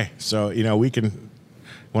 Okay, so we can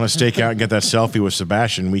want to stake out and get that selfie with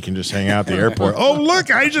Sebastian. We can just hang out at the airport. Oh,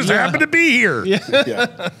 look, I just happened to be here.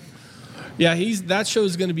 Yeah. Yeah, that show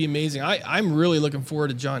is going to be amazing. I'm really looking forward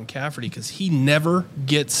to John Cafferty because he never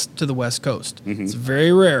gets to the West Coast. It's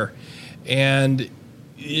very rare, and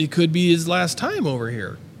it could be his last time over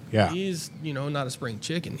here. Yeah. He's not a spring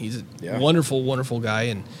chicken. He's a Yeah. wonderful, wonderful guy,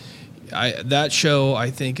 and that show I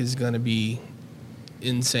think is going to be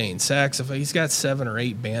insane. Saxophone. He's got 7 or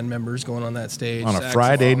 8 band members going on that stage On a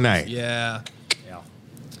Friday Saxophones. night. Yeah, Yeah.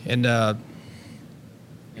 and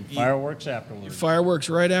And fireworks afterwards. fireworks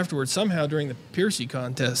right afterwards. Somehow during the Piercy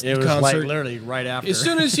contest It was concert, like literally right after. as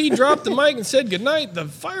soon as he dropped the mic and said goodnight, the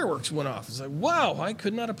fireworks went off. It's like, wow, I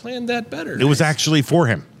could not have planned that better. It was actually for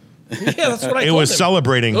him. yeah, that's what I It told was him.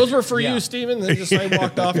 celebrating. Those were for Yeah. you, Steven. Then just I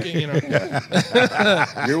walked off.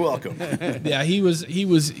 You're welcome. Yeah, he was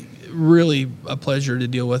really a pleasure to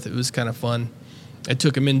deal with. It was kind of fun. I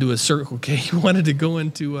took him into a Circle K. He wanted to go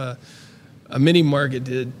into a mini market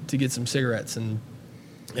to get some cigarettes, and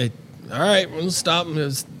all right, we'll stop.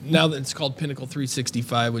 And now that it's called Pinnacle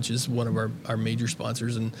 365, which is one of our major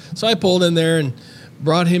sponsors, and so I pulled in there and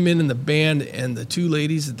brought him in the band, and the 2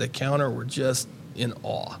 ladies at the counter were just in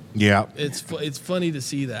awe. Yeah. It's funny to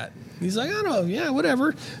see that. He's like, I don't know, yeah,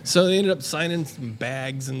 whatever. So they ended up signing some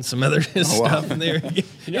bags and some other stuff in there.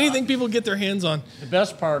 Anything people get their hands on. The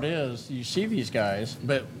best part is you see these guys,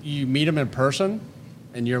 but you meet them in person,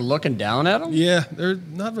 and you're looking down at them. Yeah, they're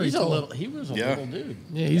not very He's tall. He was a Yeah. little dude.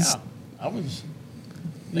 Yeah, he's I was.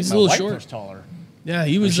 he's my a little wife short. was taller. Yeah,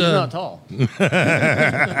 he was She's not tall.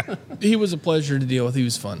 he was a pleasure to deal with. He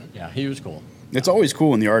was fun. Yeah, he was cool. It's always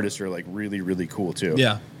cool when the artists are like really, really cool too.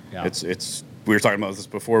 Yeah. Yeah. It's we were talking about this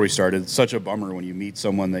before we started. It's such a bummer when you meet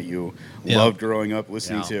someone that you loved growing up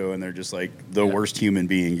listening to, and they're just like the worst human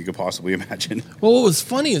being you could possibly imagine. Well, what was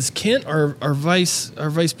funny is Kent, our vice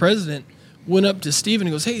president, went up to Steven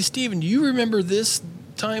and goes, "Hey, Steven, do you remember this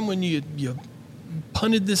time when you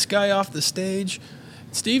punted this guy off the stage?"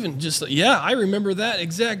 Steven just, yeah, I remember that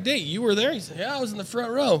exact date. You were there? He said, yeah, I was in the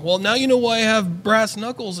front row. Well, now you know why I have brass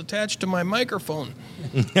knuckles attached to my microphone.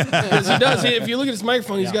 Because he does. If you look at his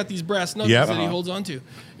microphone, he's got these brass knuckles that he holds onto.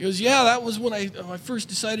 He goes, yeah, that was when I first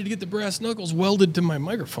decided to get the brass knuckles welded to my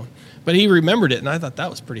microphone. But he remembered it, and I thought that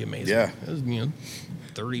was pretty amazing. Yeah. It was,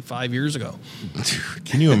 35 years ago.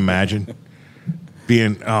 Can you imagine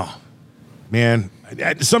being, man,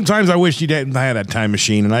 sometimes I wish I had that time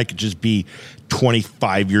machine and I could just be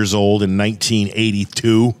 25 years old in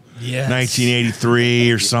 1982,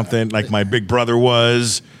 1983 or something like my big brother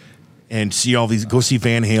was, and go see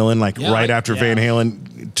Van Halen after Van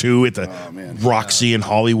Halen 2 at the Roxy in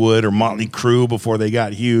Hollywood or Motley Crue before they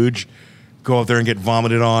got huge. Go out there and get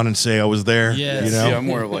vomited on and say I was there. Yes. Yeah, I'm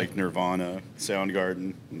more like Nirvana,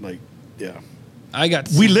 Soundgarden,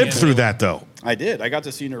 We lived through that though. I did. I got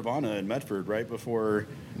to see Nirvana in Medford right before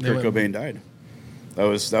Kurt Cobain died. That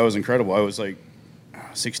was incredible. I was like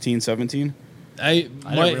 16, 17. I didn't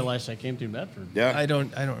realize I came through Medford. Yeah. I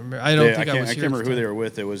don't remember. I don't think I was here. I can't remember who they were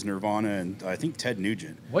with. It was Nirvana and I think Ted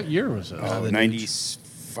Nugent. What year was it?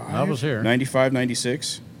 95. I was here. 95,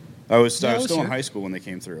 96. I was still in high school when they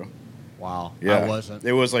came through. Wow. Yeah. I wasn't.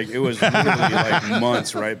 It was literally like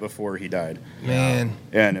months right before he died. Man.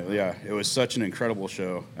 And it was such an incredible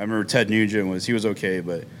show. I remember Ted Nugent was okay,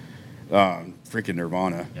 but freaking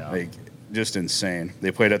Nirvana, just insane. They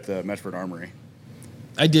played at the Medford Armory.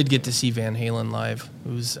 I did get to see Van Halen live.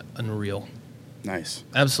 It was unreal. Nice.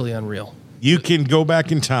 Absolutely unreal. You can go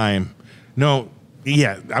back in time. No,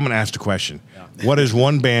 I'm going to ask the question. Yeah. What is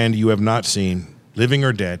one band you have not seen, living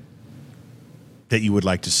or dead, that you would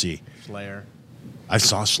like to see? Slayer. I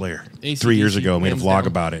saw Slayer AC/DC 3 years ago. Made a vlog down.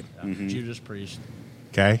 about it. Yeah. Judas Priest.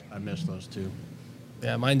 Okay. I missed those two.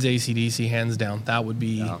 Yeah, mine's AC/DC, hands down. That would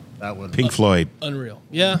be Pink Floyd. unreal.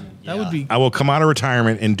 Yeah, that would be. I will come out of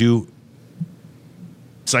retirement and do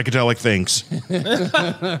psychedelic things.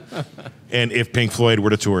 And if Pink Floyd were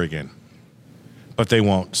to tour again. But they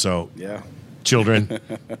won't, so children.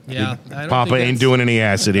 Yeah, Papa ain't doing any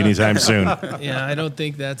acid anytime soon. Yeah, I don't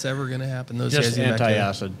think that's ever going to happen. Those Just guys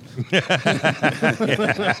anti-acid.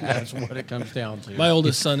 That's what it comes down to. My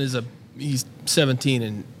oldest son he's 17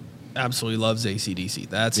 and absolutely loves AC/DC.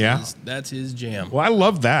 That's his jam. Well, I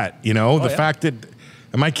love that. The fact that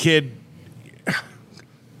my kid,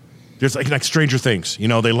 there's like Stranger Things. They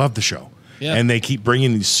love the show. Yeah. And they keep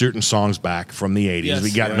bringing these certain songs back from the 80s. Yes, we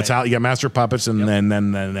got Metallica, you got Master of Puppets, and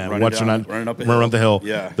then Running Up the Hill.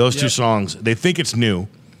 Yeah. Those two songs. They think it's new.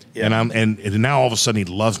 Yeah. And now all of a sudden he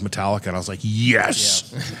loves Metallica, and I was like,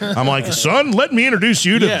 yes. I'm like, son, let me introduce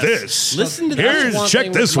you to this. Listen to this.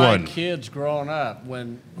 Check this one. My kids growing up,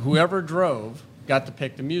 when whoever drove got to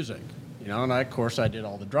pick the music, and of course I did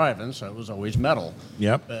all the driving, so it was always metal.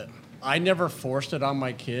 Yep. But I never forced it on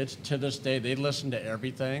my kids. To this day, they listen to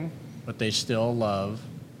everything, but they still love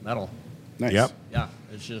metal. Nice. Yep. Yeah,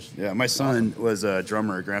 it's just. Yeah, my son was a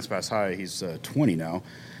drummer at Grants Pass High. He's 20 now.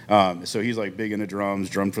 So he's big into drums,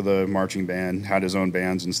 drummed for the marching band, had his own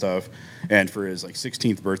bands and stuff. And for his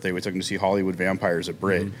 16th birthday, we took him to see Hollywood Vampires at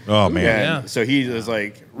Brit. Oh man! And so he was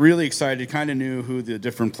really excited. Kind of knew who the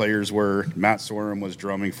different players were. Matt Sorum was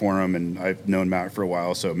drumming for him, and I've known Matt for a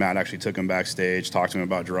while. So Matt actually took him backstage, talked to him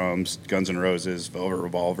about drums, Guns N' Roses, Velvet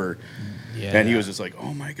Revolver, and he was just like,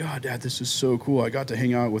 "Oh my God, Dad, this is so cool! I got to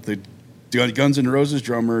hang out with the Guns N' Roses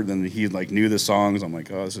drummer." Then he knew the songs. I'm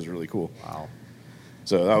like, "Oh, this is really cool." Wow.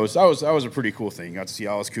 So that was a pretty cool thing. Got to see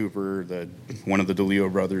Alice Cooper, one of the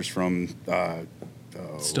DeLeo brothers from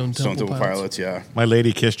Stone Temple Pilots. Yeah, my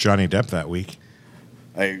lady kissed Johnny Depp that week.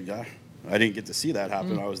 I didn't get to see that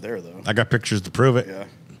happen. I was there though. I got pictures to prove it. Yeah.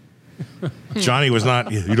 Johnny was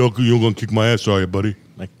not. You're gonna kick my ass, are you, buddy?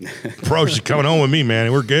 Like, bro, she's coming home with me,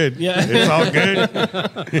 man. We're good. Yeah, it's all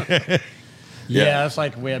good. Yeah, it's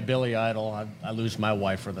like we had Billy Idol. I lose my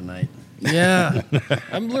wife for the night. Yeah,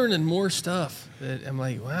 I'm learning more stuff. That I'm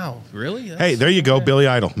like, wow, really? Hey, there you go, Billy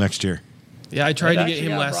Idol next year. Yeah, I tried to get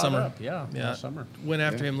him last summer. Up. Yeah, last summer. Went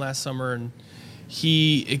after him last summer, and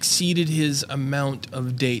he exceeded his amount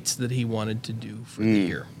of dates that he wanted to do for the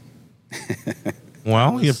year.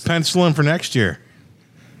 Well, you pencil in for next year.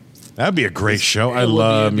 That'd be a great show. I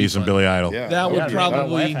love me some Billy Idol. Yeah. That would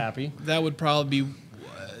probably happy. That would probably be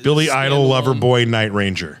Billy Idol, standalone. Loverboy, Night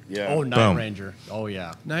Ranger. Yeah. Oh, Night Boom. Ranger. Oh,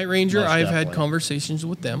 yeah. Night Ranger, Most I've had definitely. conversations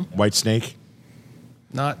with them. White Snake.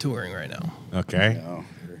 Not touring right now. Okay. No.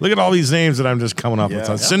 Look at all these names that I'm just coming up with.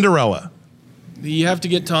 Yeah. Cinderella. You have to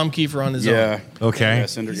get Tom Kiefer on his Yeah. own. Okay.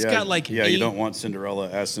 Yeah, He's got, like, Yeah, 8 you don't want Cinderella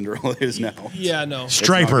as Cinderella is now. Yeah, no. It's not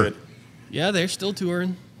Striper. good. Yeah, they're still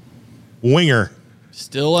touring. Winger.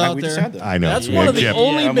 Still out We there. just had that. I know. That's Yeah, one of the Kip.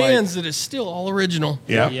 only Yeah, I'm like- bands that is still all original.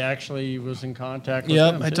 Yeah. He actually was in contact with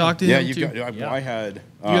Yep, them, I too. talked to Yeah, him you've too. got. Yeah. I had.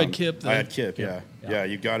 had Kip, I though. had Kip. Yeah. Yeah.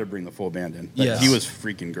 You got to bring the full band in. Like, Yes. He was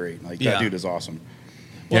freaking great. Like Yeah. that dude is awesome.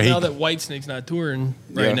 Well, Yeah, now that Whitesnake's not touring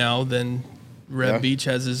right Yeah. now, then Red Yeah. Beach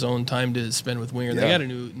has his own time to spend with Winger. They Yeah. got a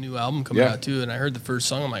new album coming Yeah. out too, and I heard the first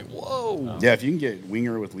song. I'm like, whoa. Yeah, if you can get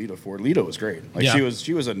Winger with Lita Ford, Lita was great. Like Yeah.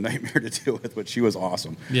 she was a nightmare to deal with, but she was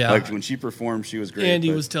awesome. Yeah. Like when she performed, she was great. Andy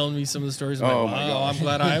but- was telling me some of the stories. I'm Oh, like, my wow, gosh. I'm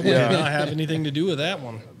glad I would not have anything to do with that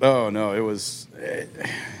one. Oh no, it was.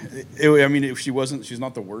 I mean, she's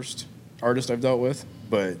not the worst artist I've dealt with,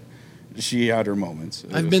 but she had her moments.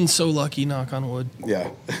 It I've was- been so lucky, knock on wood. Yeah.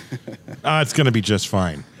 It's going to be just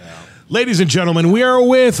fine. Ladies and gentlemen, we are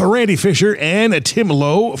with Randy Fisher and Tim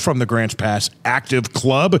Lowe from the Grants Pass Active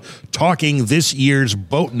Club talking this year's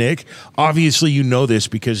Boatnik. Obviously, you know this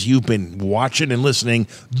because you've been watching and listening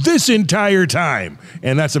this entire time,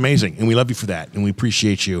 and that's amazing, and we love you for that, and we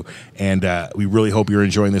appreciate you, and we really hope you're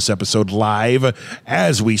enjoying this episode live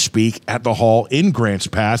as we speak at the hall in Grants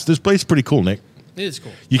Pass. This place is pretty cool, Nick. It is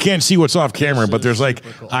cool. You can't see what's off camera, but there's like,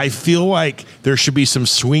 super cool. I feel like there should be some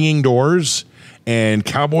swinging doors and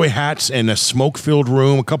cowboy hats and a smoke-filled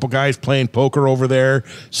room. A couple guys playing poker over there,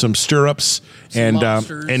 some stirrups,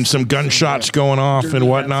 lobsters, and some gunshots going off dirty and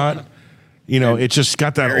whatnot. You know, it's just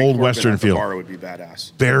got that Barry old Corbin Western at the feel. bar would be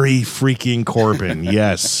badass. Barry freaking Corbin,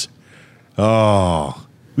 yes. Oh,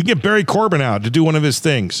 we get Barry Corbin out to do one of his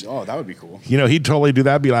things. Oh, that would be cool. You know, he'd totally do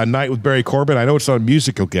that. Be like a night with Barry Corbin. I know it's not a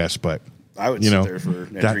musical guest, but I would You sit know, there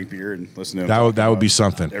and that- drink beer and listen to him. that would- talk that would be about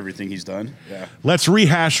something. Everything he's done. Yeah. let's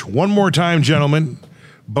rehash one more time, gentlemen.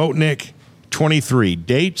 Boatnik 23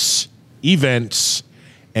 dates, events,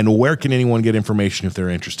 and where can anyone get information if they're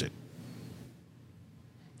interested?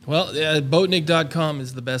 Well, boatnik.com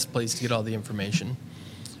is the best place to get all the information.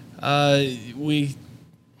 We,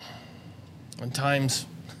 on times,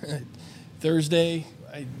 Thursday,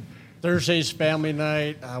 Thursday's family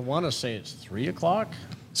night. I want to say it's 3 o'clock,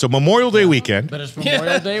 So Memorial Day weekend. but it's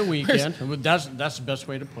Memorial Day weekend. That's the best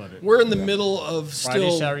way to put it. we're in the middle of Friday,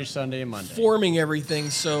 still Saturday, Sunday, and Monday. forming everything.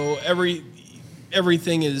 So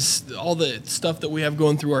everything is all the stuff that we have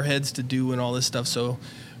going through our heads to do and all this stuff. So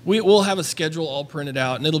we'll have a schedule all printed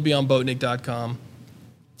out, and it'll be on boatnik.com.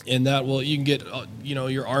 And you can get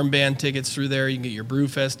your armband tickets through there. You can get your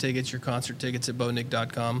Brewfest tickets, your concert tickets at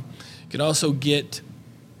boatnik.com. You can also get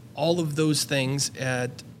all of those things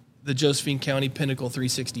at the Josephine County Pinnacle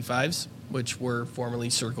 365s, which were formerly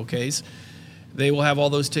Circle K's. They will have all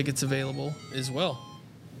those tickets available as well.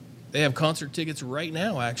 They have concert tickets right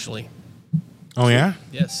now, actually. Oh, yeah?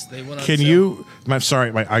 Yes, they went on Can sale. you? I'm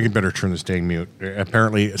sorry, I can better turn this dang mute.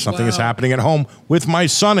 Apparently, something is Wow. happening at home with my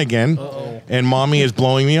son again, and mommy is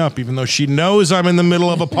blowing me up, even though she knows I'm in the middle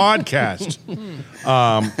of a podcast.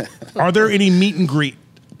 Are there any meet and greet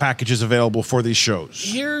packages available for these shows?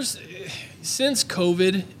 Since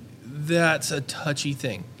COVID, that's a touchy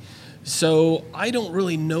thing. So I don't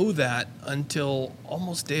really know that until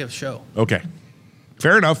almost day of show. Okay,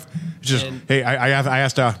 fair enough. It's just And- hey, I have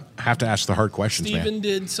to ask the hard questions, Steven man.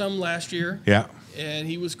 did some last year. Yeah. And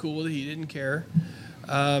he was cool with it. He didn't care.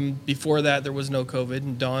 Before that, there was no COVID,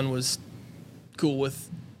 and Don was cool with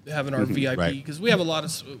having our VIP Right. because we have a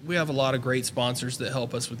lot of great sponsors that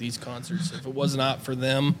help us with these concerts. If it was not for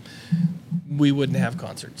them, we wouldn't have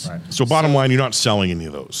concerts. Right. So bottom line, you're not selling any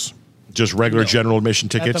of those. Just regular No. general admission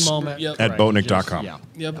At tickets the moment, Yep. at right, boatnik.com. just-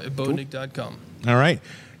 Yep, at boatnik.com. All right,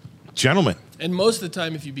 gentlemen. And most of the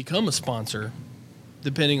time, if you become a sponsor,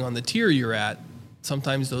 depending on the tier you're at,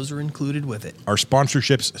 sometimes those are included with it. Are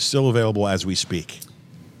sponsorships still available as we speak?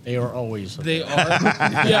 They are always. They are.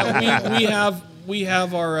 Yeah, we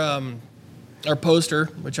have our poster,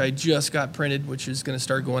 which I just got printed, which is going to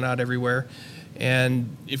start going out everywhere.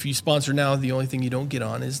 And if you sponsor now, the only thing you don't get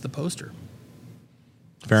on is the poster.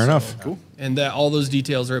 Fair enough. Cool. And all those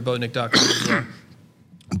details are at boatnik.com as well.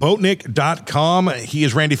 Boatnik.com. He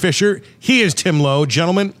is Randy Fisher. He is Tim Lowe.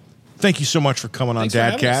 Gentlemen, thank you so much for coming on Thanks for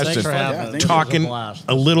having us. Dadcast Thanks for and having us. thank This you. was talking blast.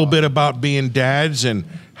 a little bit about being dads and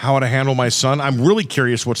how to handle my son. I'm really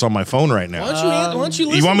curious what's on my phone right now. Why don't you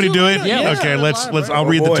listen You want me to do it? Yeah. Okay, let's. I'll Oh,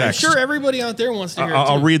 read the boy. text. Sure, everybody out there wants to hear it.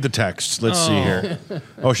 I'll too. read the text. Let's see here.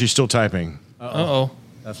 Oh, she's still typing. Uh-oh.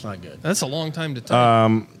 That's not good. That's a long time to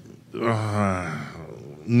type.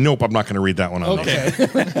 Nope, I'm not going to read that one on there.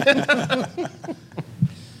 Okay.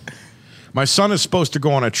 My son is supposed to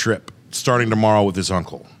go on a trip starting tomorrow with his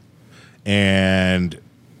uncle. And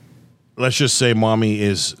let's just say mommy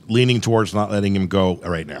is leaning towards not letting him go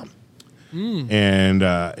right now. And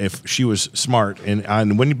if she was smart,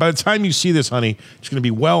 and when by the time you see this, honey, it's going to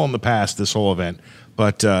be well in the past, this whole event.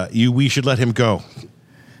 But we should let him go.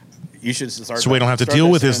 You should start. So we don't have to deal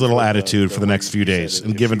with his little attitude for the next few days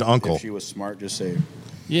and give it to uncle. If she was smart, just say,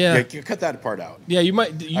 Yeah. cut that part out. Yeah, you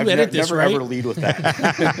might. You I've edit this, never right? ever lead with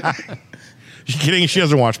that. You kidding? She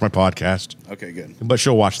doesn't watch my podcast, Okay, good. but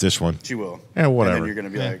she'll watch this one. She will. Yeah, whatever. And then you're going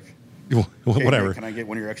to be like, "Hey, Whatever. Can I get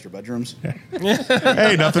one of your extra bedrooms?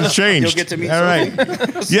 Hey, nothing's changed. You'll get to meet All right.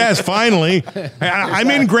 Yes, finally. I'm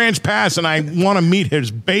in Grants Pass, and I want to meet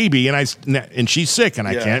his baby, and she's sick, and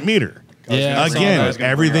I Yeah. can't meet her. Yeah. Again,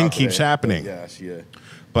 everything keeps happening. Yeah, she,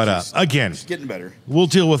 But again, she's getting better. we'll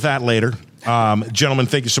deal with that later. Gentlemen,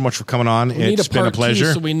 thank you so much for coming on. We need It's been a part two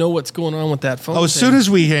pleasure. so we know what's going on with that phone. As soon as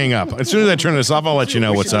we hang up, as soon as I turn this off, I'll let you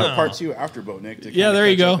know We what's should do up. Part 2 after Boat Nick. To Yeah, kinda there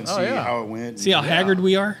you catch up go. and see how it went. See how haggard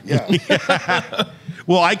we are? Yeah.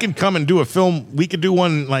 Well, I could come and do a film. We could do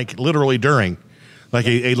one like literally during, like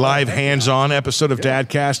a live hands-on episode of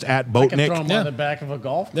Dadcast at Boat Can Nick. throw them Yeah. on the back of a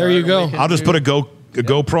golf cart. There you and go. we can I'll just put a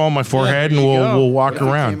GoPro on my forehead, and there you go. we'll walk What if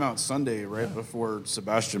it around. came out Sunday right before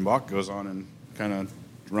Sebastian Bach goes on and kind of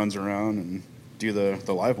runs around and do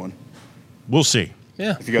the live one. We'll see.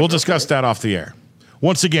 Yeah. If you guys We'll are discuss okay. that off the air.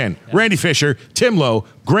 Once again, Randy Fisher, Tim Lowe,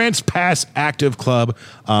 Grants Pass Active Club.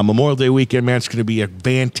 Memorial Day weekend, man, it's going to be a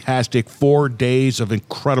fantastic 4 days of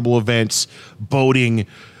incredible events, boating,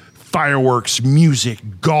 fireworks, music,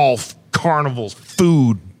 golf, carnivals,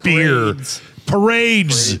 food, beer,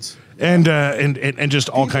 parades. And just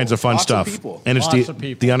all kinds of fun Lots of stuff. people. And it's Lots of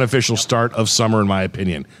people. the unofficial start of summer, in my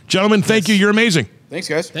opinion. Gentlemen, thank you. You're amazing. Thanks,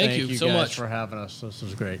 guys. Thank you so guys much. for having us. This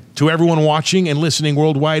was great. To everyone watching and listening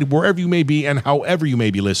worldwide, wherever you may be and however you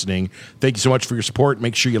may be listening, thank you so much for your support.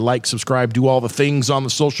 Make sure you like, subscribe, do all the things on the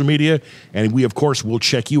social media. And we, of course, will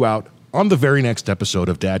check you out on the very next episode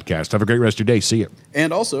of Dadcast. Have a great rest of your day. See you.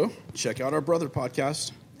 And also, check out our brother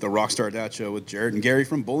podcast, The Rockstar Dad Show with Jared and Gary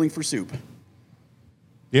from Bowling for Soup.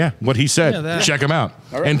 Yeah, what he said. Yeah, that. Check him out.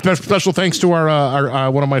 All right. And special thanks to our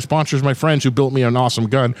one of my sponsors, my friends, who built me an awesome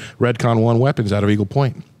gun, Redcon 1 Weapons out of Eagle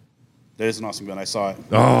Point. That is an awesome gun. I saw it.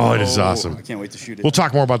 Oh, it is awesome. I can't wait to shoot it. We'll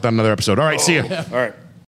talk more about that in another episode. All right, see you. All right.